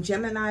seeing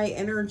Gemini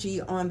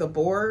energy on the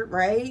board,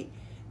 right?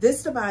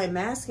 This divine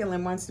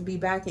masculine wants to be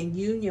back in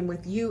union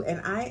with you. And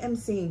I am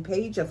seeing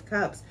Page of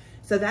Cups.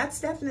 So that's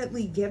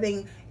definitely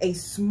giving a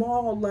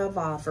small love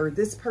offer.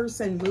 This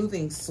person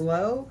moving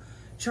slow,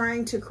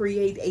 trying to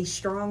create a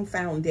strong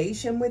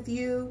foundation with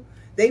you.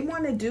 They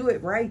want to do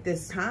it right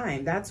this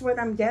time. That's what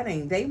I'm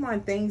getting. They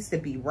want things to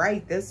be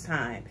right this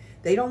time.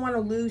 They don't want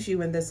to lose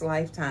you in this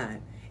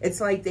lifetime. It's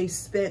like they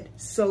spent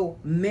so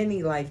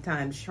many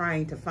lifetimes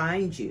trying to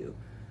find you.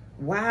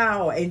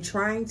 Wow. And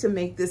trying to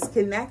make this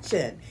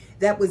connection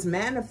that was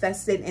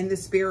manifested in the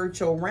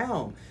spiritual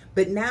realm.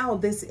 But now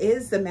this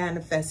is the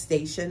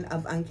manifestation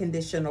of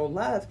unconditional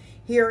love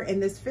here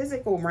in this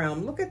physical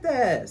realm. Look at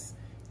this.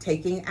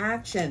 Taking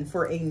action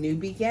for a new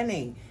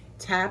beginning,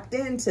 tapped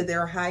into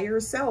their higher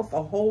self,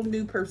 a whole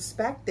new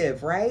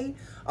perspective, right?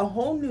 A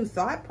whole new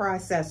thought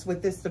process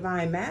with this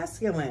divine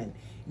masculine.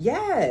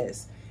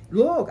 Yes.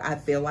 Look, I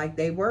feel like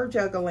they were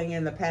juggling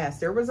in the past.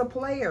 There was a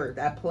player,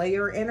 that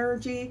player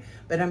energy,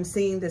 but I'm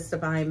seeing this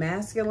divine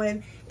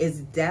masculine is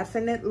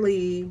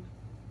definitely,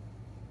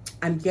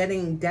 I'm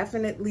getting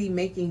definitely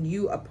making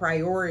you a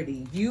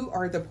priority. You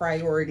are the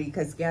priority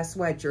because guess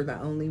what? You're the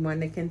only one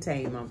that can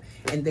tame them.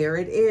 And there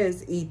it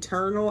is.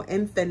 Eternal,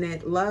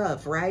 infinite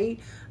love, right?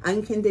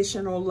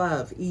 Unconditional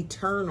love.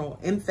 Eternal,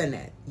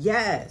 infinite.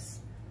 Yes.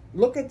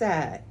 Look at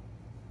that.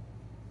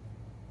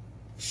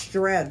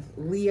 Strength.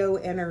 Leo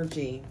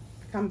energy.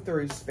 Come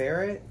through,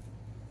 Spirit.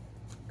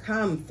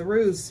 Come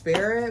through,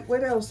 Spirit.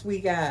 What else we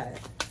got?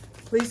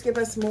 Please give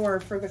us more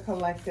for the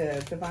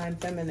collective. Divine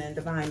feminine,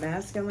 divine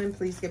masculine.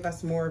 Please give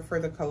us more for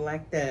the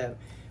collective.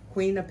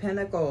 Queen of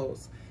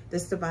Pentacles.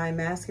 This divine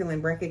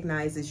masculine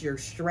recognizes your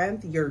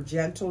strength, your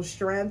gentle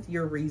strength,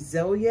 your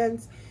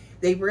resilience.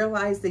 They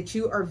realize that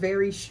you are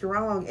very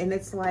strong. And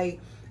it's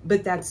like,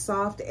 but that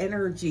soft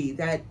energy,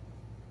 that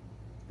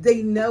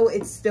they know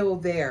it's still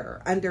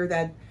there under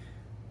that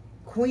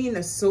Queen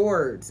of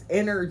Swords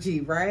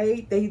energy,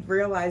 right? They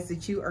realize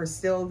that you are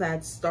still that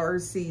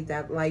starseed,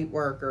 that light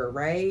worker,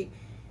 right?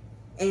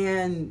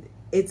 And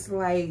it's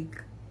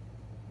like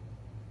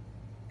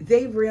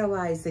they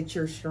realize that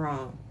you're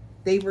strong.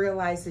 They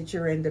realize that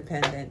you're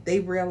independent. They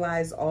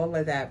realize all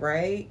of that,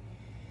 right?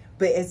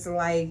 But it's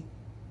like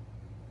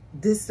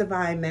this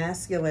divine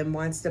masculine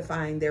wants to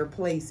find their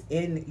place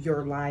in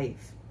your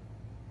life.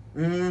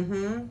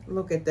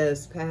 Look at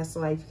this past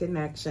life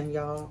connection,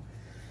 y'all.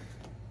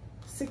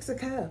 6 of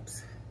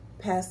Cups,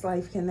 past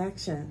life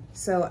connection.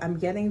 So I'm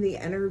getting the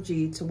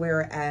energy to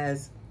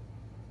whereas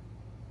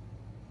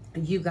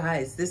you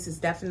guys, this is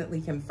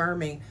definitely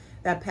confirming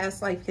that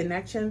past life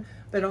connection,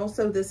 but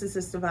also this is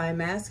this divine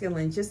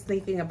masculine just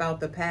thinking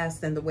about the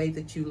past and the way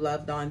that you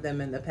loved on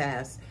them in the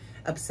past,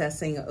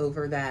 obsessing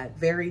over that,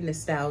 very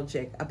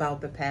nostalgic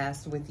about the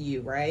past with you,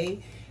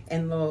 right?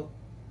 And look,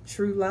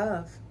 true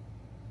love.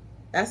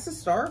 That's the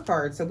Star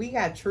card. So we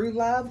got true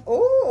love.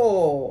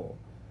 Oh,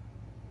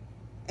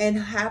 and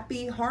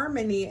happy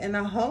harmony in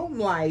a home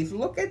life.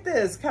 Look at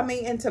this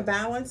coming into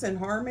balance and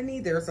harmony.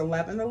 There's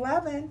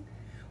 1111.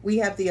 We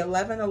have the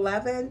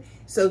 1111.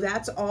 So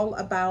that's all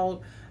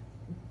about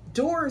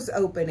doors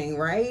opening,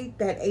 right?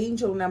 That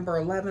angel number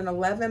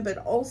 1111. But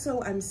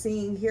also I'm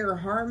seeing here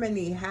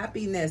harmony,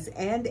 happiness,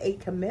 and a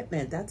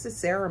commitment. That's a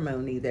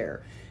ceremony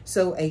there.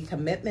 So a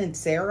commitment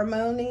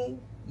ceremony.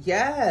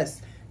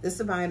 Yes. This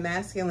Divine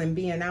Masculine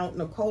being out in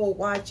the cold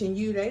watching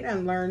you, they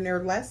done learned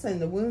their lesson.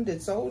 The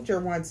wounded soldier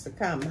wants to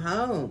come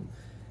home.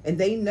 And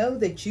they know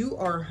that you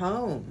are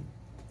home.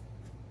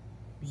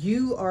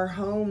 You are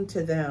home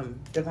to them,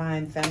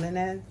 Divine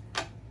Feminine.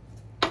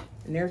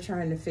 And they're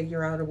trying to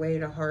figure out a way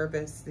to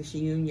harvest this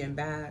union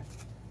back.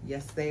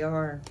 Yes, they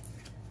are.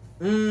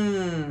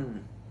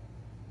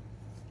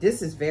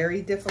 This is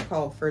very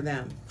difficult for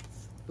them.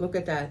 Look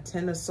at that,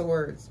 10 of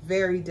Swords.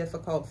 Very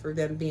difficult for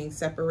them being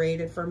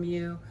separated from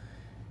you.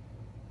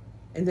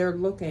 And they're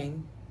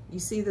looking. You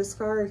see this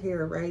card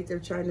here, right? They're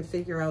trying to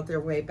figure out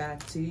their way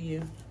back to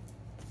you.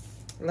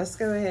 Let's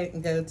go ahead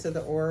and go to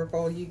the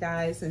Oracle, you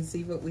guys, and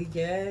see what we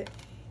get.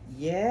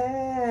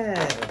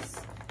 Yes.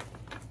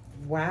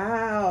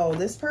 Wow.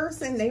 This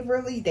person,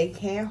 they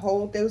can't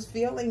hold those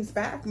feelings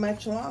back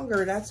much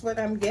longer. That's what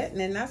I'm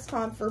getting. And that's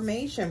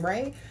confirmation,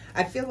 right?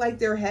 I feel like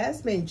there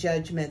has been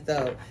judgment,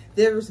 though.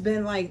 There's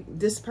been like,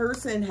 this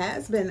person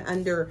has been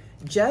under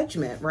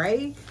judgment,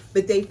 right?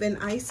 But they've been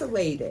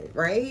isolated,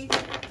 right?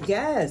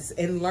 Yes.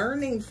 And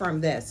learning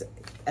from this,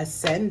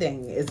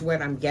 ascending is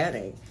what I'm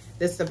getting.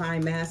 This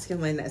Divine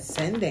Masculine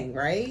ascending,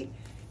 right?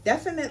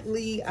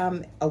 Definitely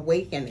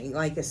awakening,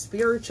 like a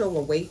spiritual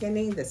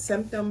awakening, the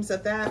symptoms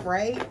of that,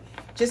 right?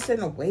 Just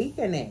an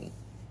awakening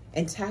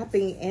and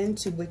tapping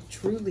into what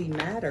truly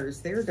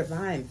matters. They're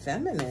Divine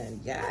Feminine.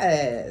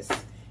 Yes.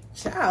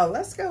 Child,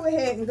 let's go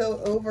ahead and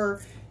go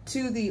over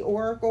to the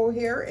Oracle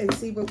here and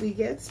see what we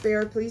get.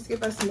 Spirit, please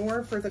give us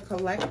more for the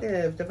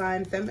collective.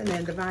 Divine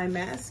Feminine, Divine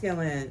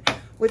Masculine.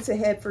 What's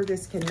ahead for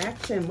this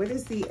connection? What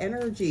is the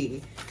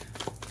energy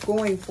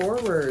going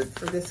forward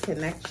for this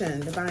connection?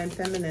 Divine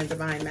Feminine,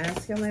 Divine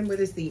Masculine. What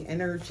is the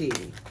energy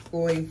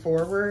going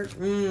forward?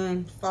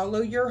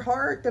 Follow your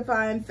heart,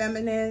 Divine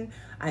Feminine.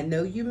 I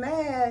know you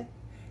mad.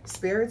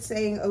 Spirit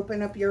saying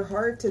open up your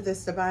heart to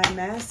this Divine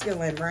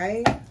Masculine,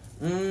 right?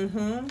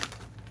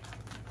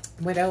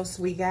 What else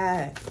we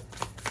got?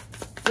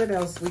 What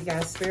else we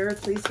got?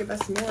 Spirit, please give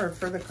us more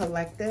for the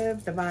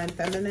collective. Divine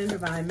Feminine,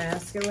 Divine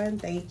Masculine.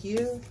 Thank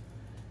you.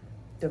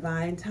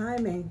 Divine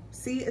timing.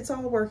 See, it's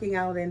all working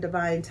out in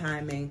divine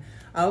timing.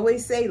 I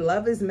always say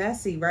love is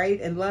messy, right?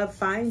 And love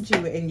finds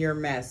you in your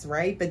mess,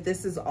 right? But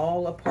this is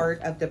all a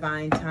part of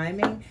divine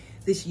timing.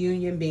 This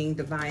union being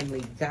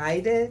divinely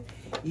guided.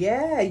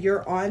 Yeah,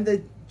 you're on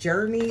the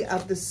journey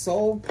of the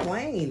soul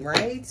plane,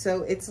 right?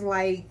 So it's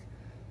like,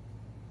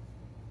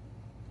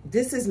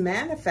 this is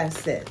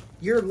manifested.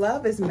 Your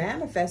love is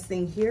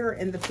manifesting here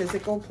in the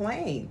physical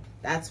plane.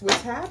 That's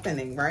what's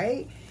happening,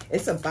 right?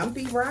 It's a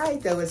bumpy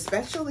ride, though,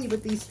 especially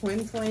with these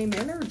twin flame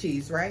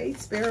energies, right?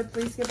 Spirit,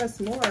 please give us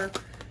more.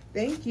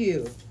 Thank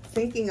you.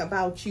 Thinking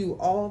about you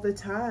all the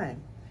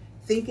time.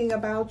 Thinking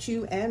about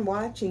you and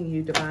watching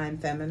you, Divine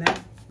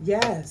Feminine.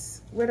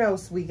 Yes. What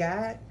else we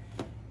got?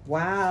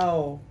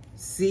 Wow.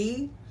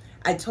 See?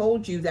 I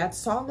told you that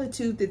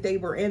solitude that they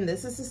were in,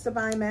 this is this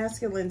Divine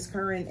Masculine's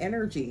current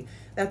energy.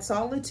 That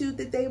solitude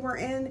that they were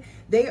in,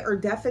 they are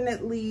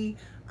definitely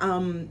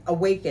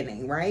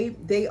awakening,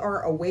 right? They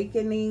are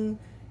awakening.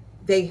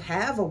 They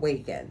have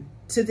awakened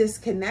to this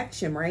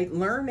connection, right?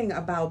 Learning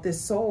about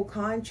this soul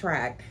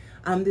contract,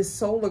 this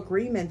soul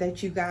agreement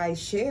that you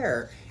guys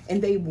share. And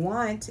they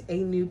want a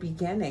new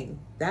beginning.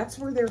 That's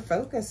where they're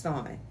focused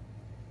on.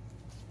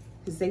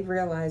 Because they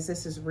realize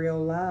this is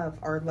real love.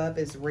 Our love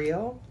is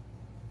real.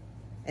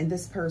 And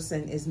this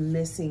person is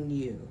missing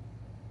you.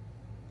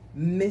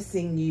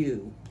 Missing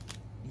you.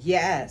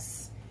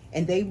 Yes.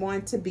 And they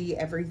want to be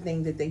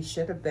everything that they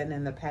should have been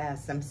in the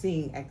past. I'm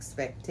seeing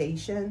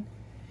expectation.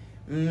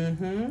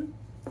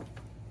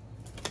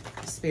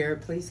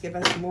 Spirit, please give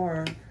us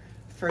more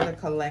for the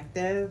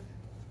collective.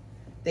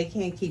 They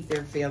can't keep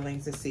their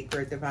feelings a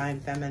secret, Divine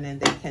Feminine.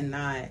 They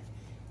cannot.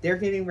 They're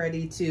getting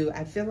ready to,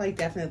 I feel like,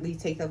 definitely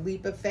take a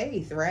leap of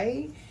faith,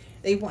 right?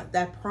 They want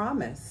that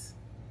promise.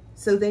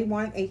 So they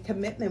want a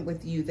commitment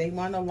with you. They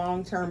want a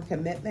long-term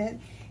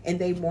commitment, and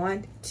they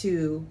want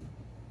to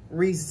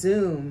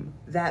resume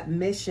that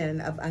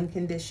mission of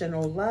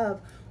unconditional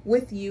love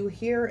with you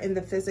here in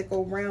the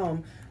physical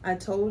realm. I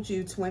told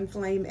you, twin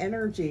flame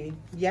energy.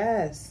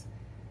 Yes.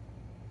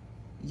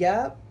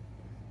 Yep.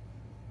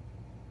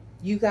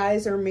 You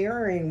guys are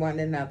mirroring one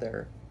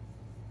another.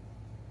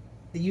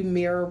 You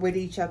mirror what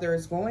each other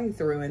is going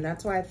through, and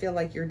that's why I feel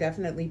like you're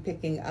definitely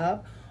picking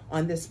up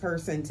on this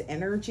person's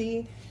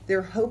energy.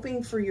 They're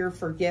hoping for your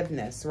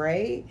forgiveness,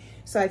 right?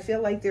 So I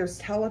feel like there's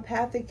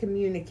telepathic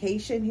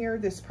communication here.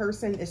 This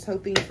person is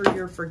hoping for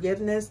your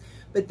forgiveness,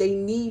 but they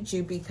need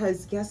you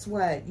because guess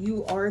what?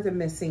 You are the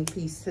missing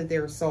piece to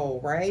their soul,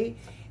 right?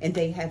 And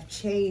they have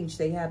changed.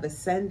 They have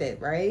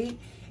ascended, right?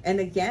 And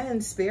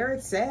again,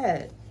 Spirit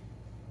said,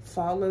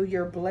 follow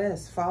your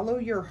bliss. Follow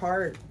your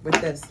heart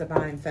with this,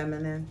 Divine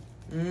Feminine.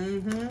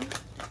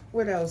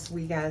 What else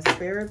we got?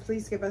 Spirit,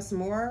 please give us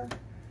more.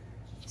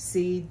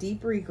 See,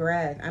 deep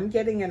regret. I'm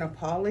getting an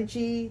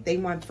apology. They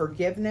want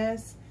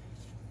forgiveness.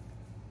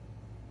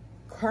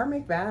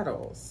 Karmic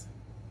battles.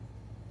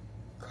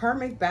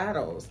 Karmic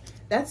battles.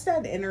 That's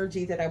that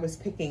energy that I was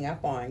picking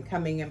up on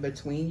coming in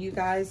between you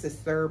guys, this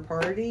third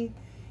party.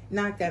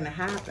 Not going to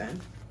happen.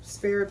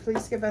 Spirit,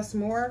 please give us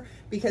more,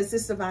 because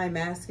this divine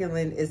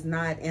masculine is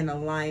not in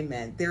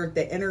alignment. They're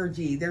the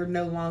energy. They're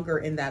no longer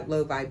in that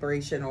low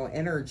vibrational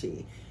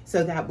energy. So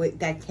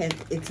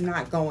it's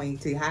not going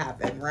to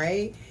happen,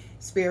 right?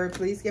 Spirit,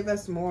 please give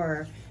us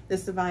more.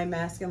 This divine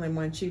masculine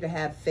wants you to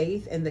have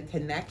faith in the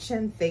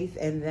connection, faith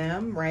in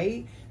them,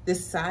 right?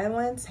 This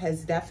silence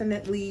has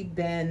definitely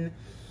been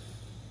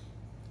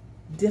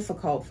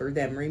difficult for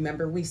them.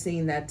 Remember, we've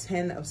seen that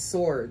 10 of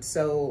Swords.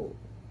 So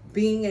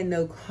being in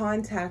no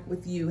contact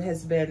with you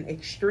has been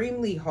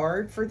extremely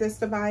hard for this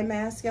divine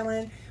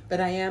masculine,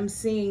 but I am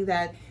seeing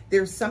that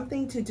there's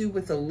something to do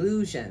with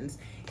illusions.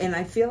 And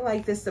I feel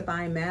like this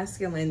divine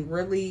masculine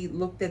really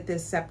looked at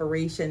this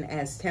separation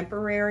as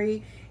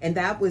temporary, and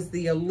that was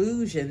the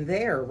illusion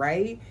there,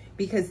 right?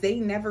 Because they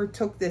never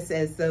took this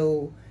as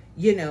though,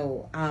 you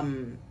know,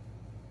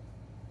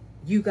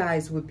 you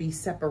guys would be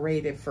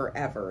separated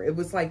forever. It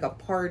was like a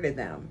part of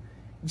them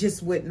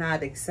just would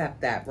not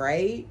accept that,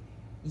 right?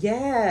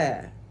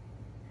 Yeah.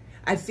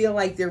 I feel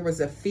like there was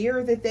a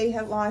fear that they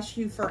had lost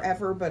you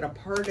forever, but a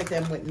part of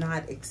them would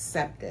not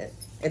accept it,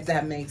 if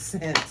that makes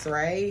sense,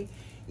 right?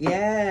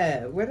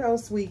 Yeah. What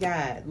else we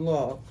got?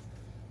 Look,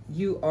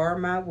 you are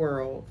my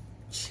world.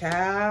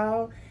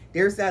 Ciao.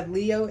 There's that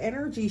Leo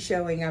energy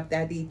showing up,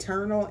 that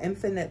eternal,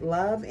 infinite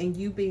love, and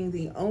you being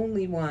the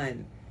only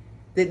one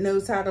that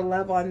knows how to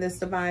love on this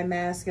divine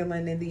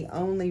masculine, and the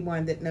only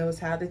one that knows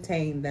how to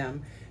tame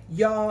them.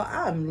 Y'all,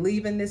 I'm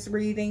leaving this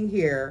reading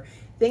here.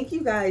 Thank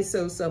you guys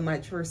so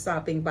much for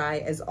stopping by.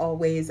 As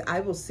always, I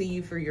will see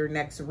you for your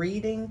next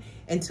reading.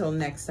 Until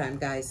next time,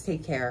 guys,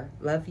 take care.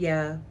 Love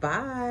ya.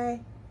 Bye.